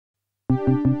What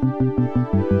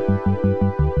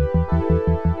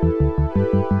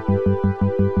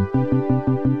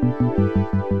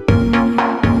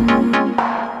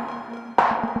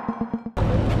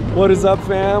is up,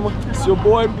 fam? It's your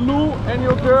boy Blue and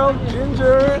your girl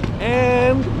Ginger,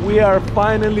 and we are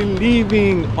finally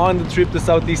leaving on the trip to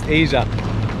Southeast Asia.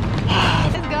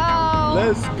 Let's go!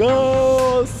 Let's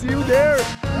go! See you there!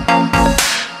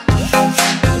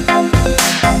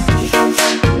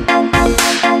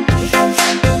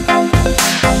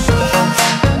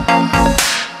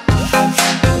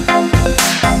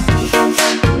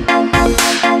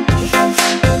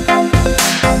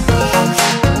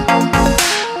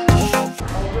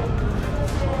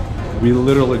 We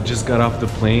literally just got off the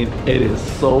plane. It is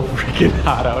so freaking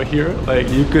hot out here. Like,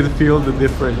 you could feel the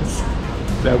difference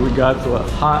that we got to a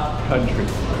hot country.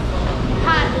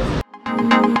 Hot.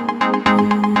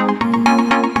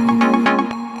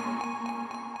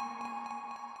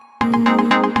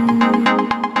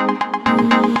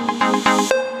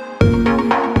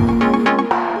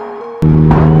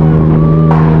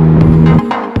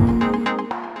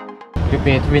 You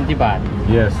pay 20 baht.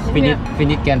 Yes.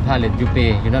 Finish can pallet, you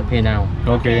pay. You not pay now.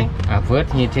 Okay.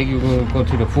 First he take you go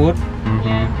to the food.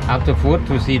 After food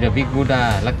to see the big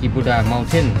Buddha, Lucky Buddha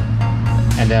mountain,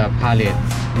 and the pallet.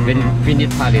 When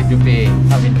finish pallet, you pay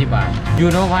 70 baht.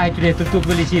 You know why today tuk-tuk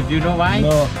very cheap? You know why?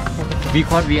 No.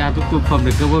 Because we are tuk-tuk from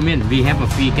the government. We have a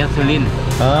free gasoline.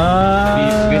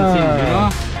 Benzene, you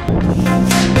know.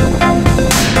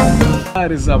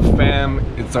 What is up, fam?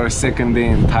 It's our second day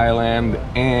in Thailand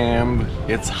and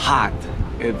it's hot.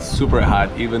 It's super hot,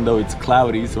 even though it's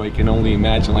cloudy, so I can only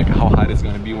imagine like how hot it's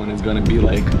gonna be when it's gonna be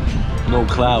like no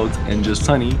clouds and just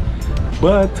sunny.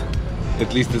 But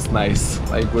at least it's nice.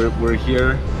 Like we're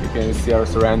here, you can see our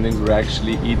surroundings. We're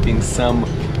actually eating some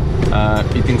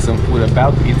food,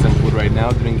 about to eat some food right now,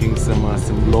 drinking some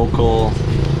local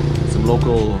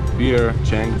beer,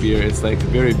 Chang beer. It's like a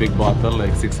very big bottle,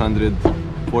 like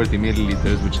 640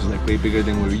 milliliters, which is like way bigger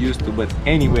than we're used to. But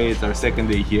anyway, it's our second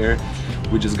day here.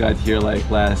 We just got here like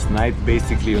last night,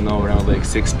 basically, you know, around like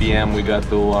 6 p.m. We got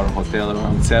to our hotel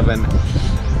around 7.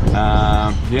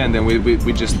 Yeah, and then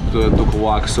we just took a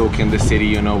walk, soak in the city,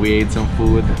 you know. We ate some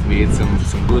food, we ate some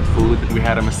good food. We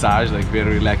had a massage, like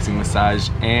very relaxing massage,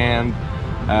 and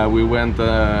we went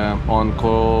on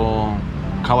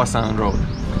Kawasan Road.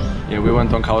 Yeah, we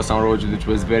went on Kawasan Road, which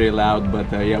was very loud,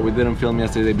 but yeah, we didn't film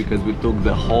yesterday because we took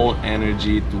the whole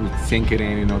energy to sink it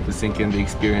in, you know, to sink in the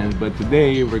experience. But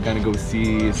today we're gonna go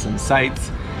see some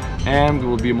sights and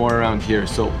we'll be more around here.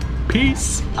 So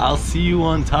peace, I'll see you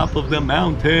on top of the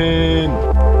mountain.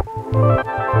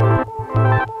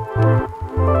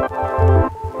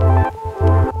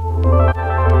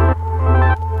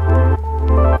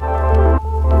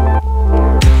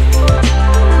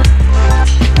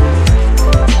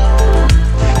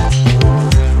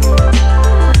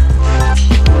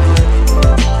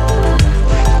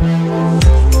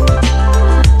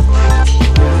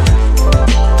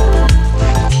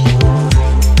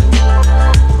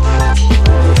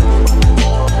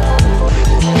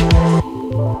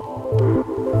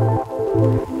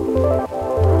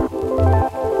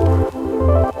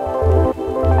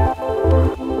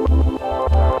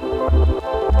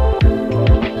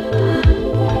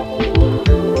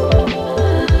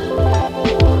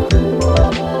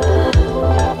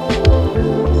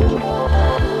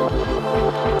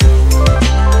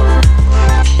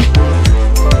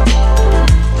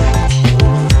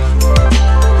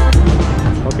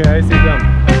 Okay, I see them.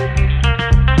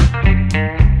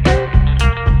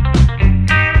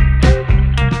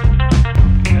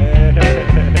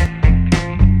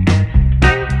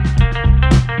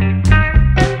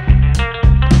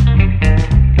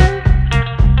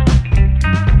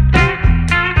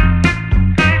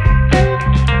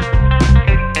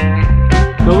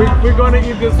 So we're gonna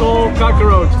eat this whole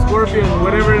cockroach, scorpion,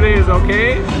 whatever it is,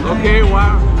 okay? Okay,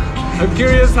 wow. I'm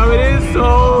curious how it is,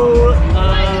 so...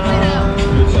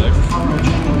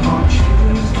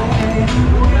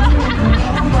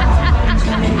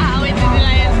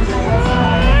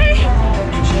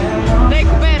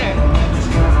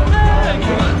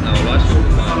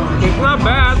 It's not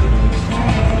bad.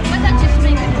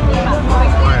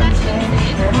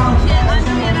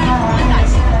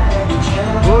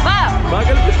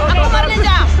 Bakal kita not bad.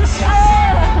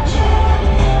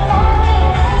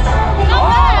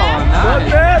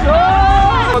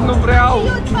 Oh, não vreau.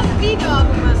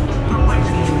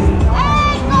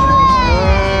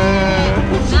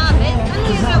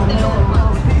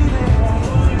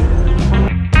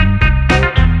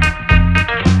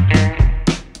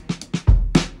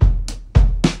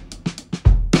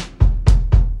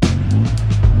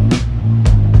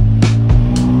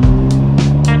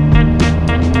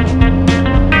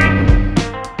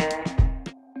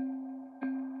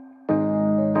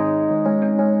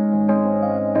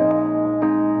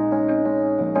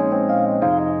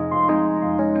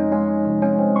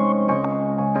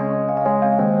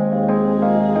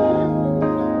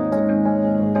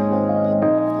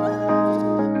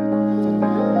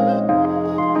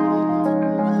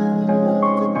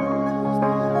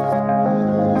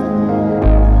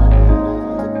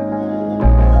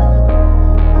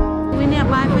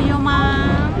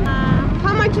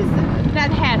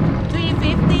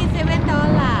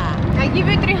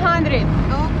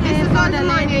 for the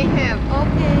lady.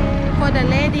 Okay, for the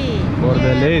lady. For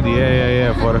the lady,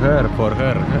 yeah, for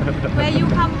her. Where you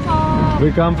come from?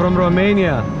 We come from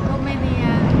Romania.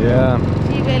 Romania. Yeah.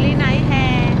 She very nice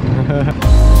hair.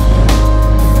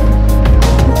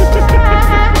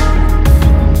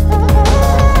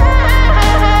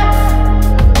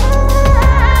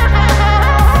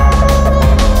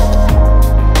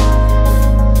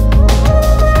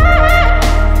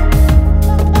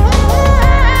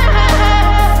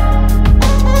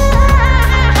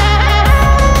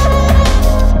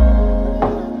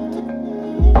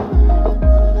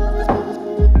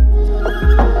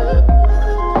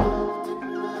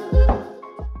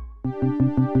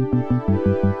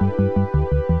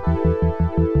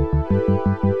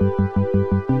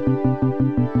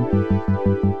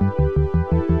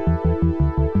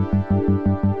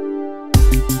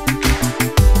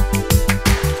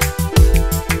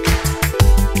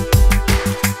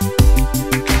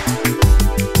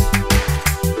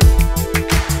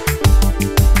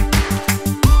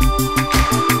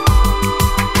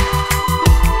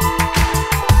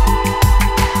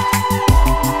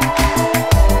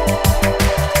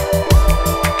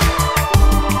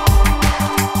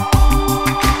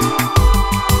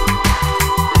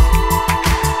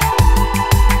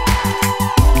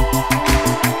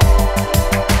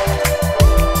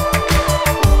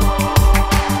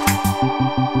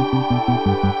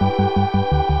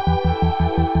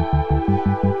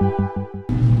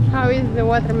 How is the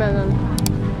watermelon?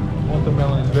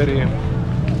 Watermelon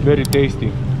is very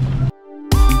tasty.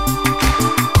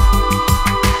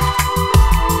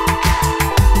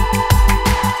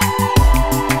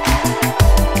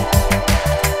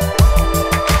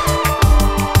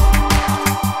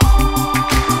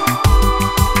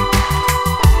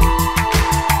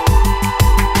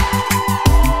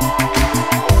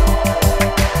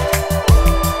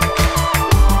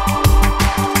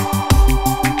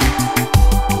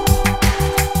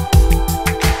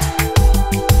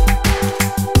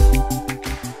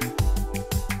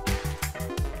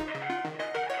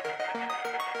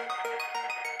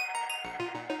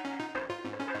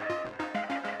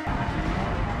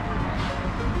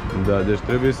 Da, deci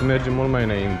trebuie să mergem mult mai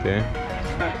înainte.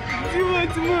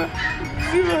 Zi-mă-ți, mă!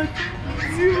 Zi-mă-ți!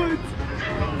 Zi-mă-ți!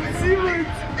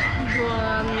 Zi-mă-ți!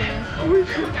 Doamne!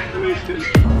 Uite,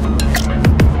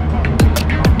 uite!